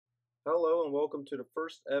Hello and welcome to the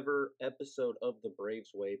first ever episode of the Braves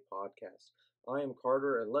Way podcast. I am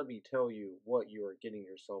Carter and let me tell you what you are getting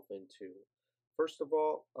yourself into. First of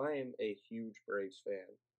all, I am a huge Braves fan.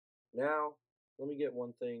 Now, let me get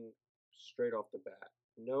one thing straight off the bat.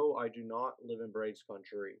 No, I do not live in Braves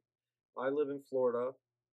country. I live in Florida,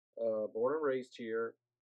 born and raised here,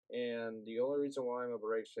 and the only reason why I'm a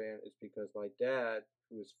Braves fan is because my dad,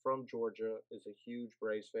 who is from Georgia, is a huge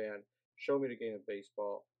Braves fan, showed me the game of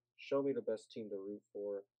baseball, showed me the best team to root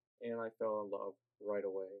for, and I fell in love right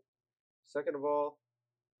away. Second of all,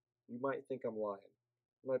 you might think I'm lying.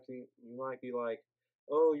 You might be like,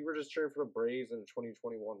 oh, you were just cheering for the Braves in the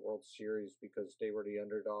 2021 World Series because they were the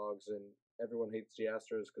underdogs, and everyone hates the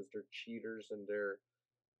Astros because they're cheaters and they're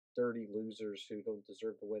dirty losers who don't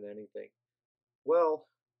deserve to win anything. Well,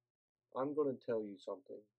 I'm going to tell you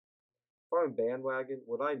something. If I'm a bandwagon,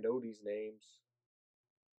 would I know these names?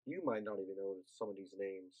 You might not even know some of these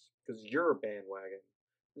names because you're a bandwagon.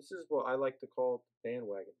 This is what I like to call the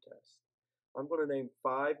bandwagon test. I'm going to name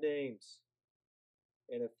five names,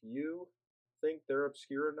 and if you think they're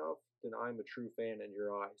obscure enough, then I'm a true fan in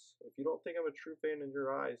your eyes. If you don't think I'm a true fan in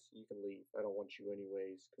your eyes, you can leave. I don't want you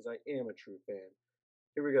anyways because I am a true fan.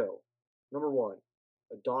 Here we go. Number one,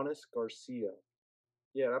 Adonis Garcia.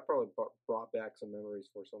 Yeah, that probably brought back some memories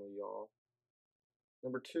for some of y'all.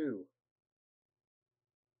 Number two,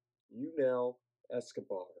 Yunel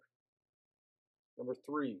Escobar. Number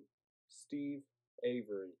three, Steve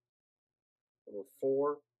Avery. Number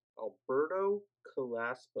four, Alberto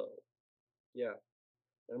Calaspo. Yeah.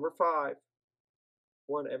 Number five,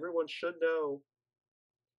 one everyone should know,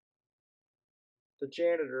 the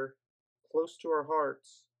janitor, close to our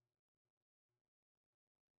hearts,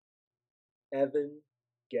 Evan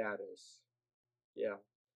Gaddis. Yeah,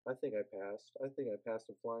 I think I passed. I think I passed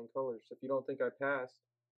in flying colors. If you don't think I passed,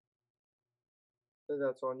 then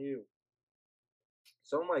that's on you.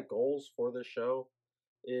 Some of my goals for this show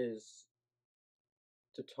is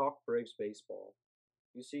to talk Braves baseball.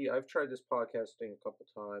 You see, I've tried this podcasting a couple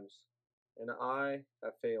times, and I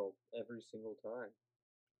have failed every single time.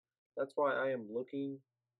 That's why I am looking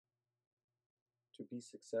to be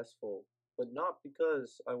successful, but not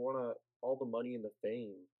because I want all the money and the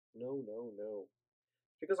fame. No, no, no.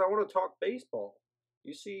 Because I want to talk baseball.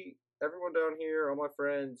 You see, everyone down here, all my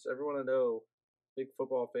friends, everyone I know, big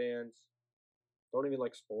football fans, don't even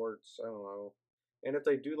like sports. I don't know. And if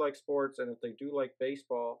they do like sports and if they do like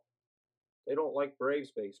baseball, they don't like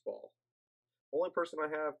Braves baseball. Only person I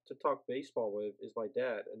have to talk baseball with is my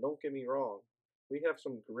dad, and don't get me wrong, we have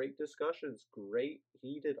some great discussions, great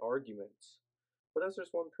heated arguments. But as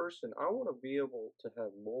just one person, I want to be able to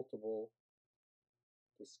have multiple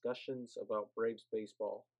discussions about Braves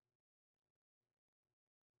baseball.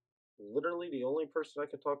 Literally, the only person I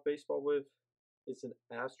can talk baseball with is an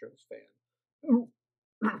Astros fan.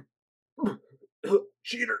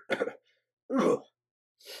 Cheater!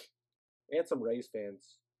 And some Rays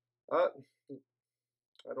fans. Uh,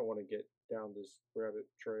 I don't want to get down this rabbit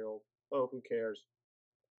trail. Oh, who cares?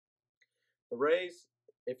 The Rays,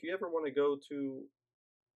 if you ever want to go to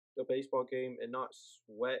a baseball game and not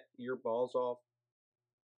sweat your balls off,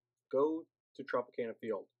 go to Tropicana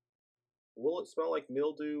Field. Will it smell like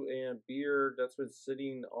mildew and beer that's been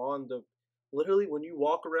sitting on the? Literally, when you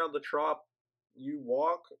walk around the trop, you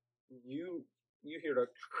walk, you you hear the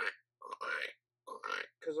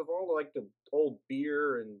because of all like the old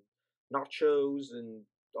beer and nachos and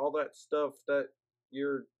all that stuff that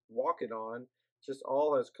you're walking on. Just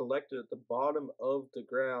all has collected at the bottom of the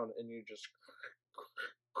ground, and you just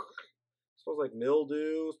smells like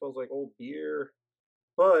mildew, smells like old beer,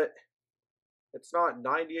 but it's not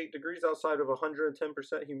 98 degrees outside of 110%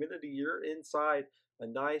 humidity. You're inside a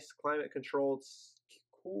nice climate controlled,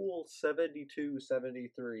 cool 72,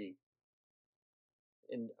 73.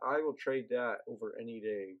 And I will trade that over any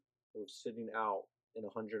day of sitting out in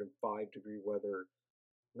 105-degree weather.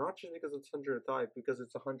 Not just because it's 105, because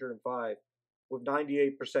it's 105 with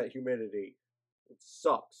 98% humidity. It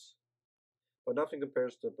sucks. But nothing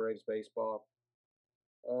compares to Braves baseball.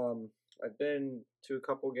 Um, I've been to a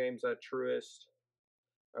couple games at Truist.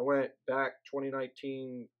 I went back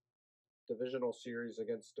 2019 divisional series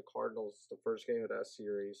against the Cardinals, the first game of that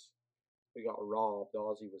series. We got robbed.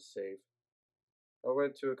 Ozzy was safe. I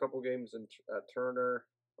went to a couple games at Turner.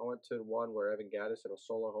 I went to one where Evan Gaddis hit a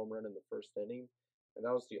solo home run in the first inning, and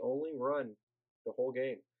that was the only run the whole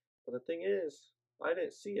game. But the thing is, I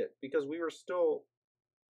didn't see it because we were still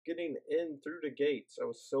getting in through the gates. I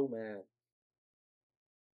was so mad.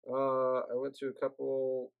 I went to a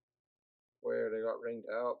couple where they got rained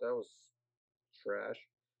out. That was trash.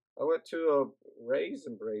 I went to a Rays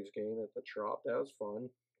and Braves game at the Trop. That was fun.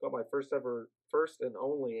 Got my first and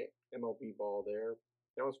only MLB ball there.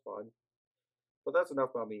 That was fun. But that's enough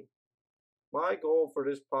about me. My goal for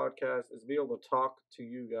this podcast is to be able to talk to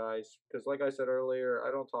you guys because, like I said earlier,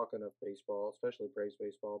 I don't talk enough baseball, especially Braves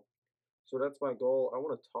baseball. So that's my goal. I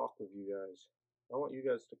want to talk with you guys. I want you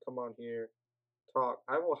guys to come on here, talk.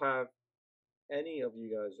 I will have any of you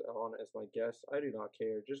guys on as my guests. I do not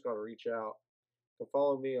care. Just got to reach out. You can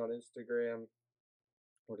follow me on Instagram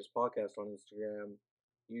or this podcast on Instagram,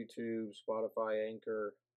 YouTube, Spotify,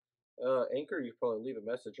 Anchor. Anchor, you can probably leave a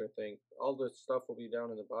message, I think. All this stuff will be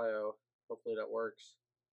down in the bio. Hopefully that works.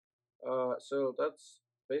 So that's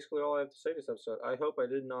basically all I have to say this episode. I hope I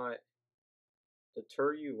did not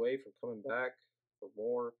deter you away from coming back for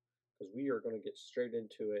more because we are going to get straight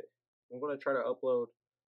into it. I'm going to try to upload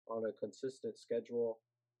on a consistent schedule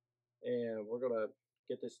and we're going to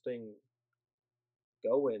get this thing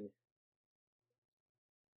going.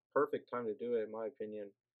 Perfect time to do it, in my opinion.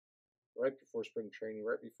 Right before spring training,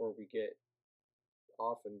 right before we get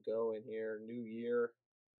off and going here. New year,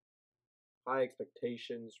 high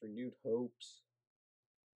expectations, renewed hopes.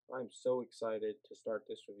 I'm so excited to start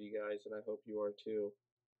this with you guys, and I hope you are too.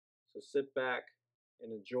 So sit back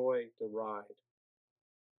and enjoy the ride.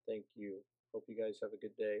 Thank you. Hope you guys have a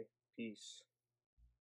good day. Peace.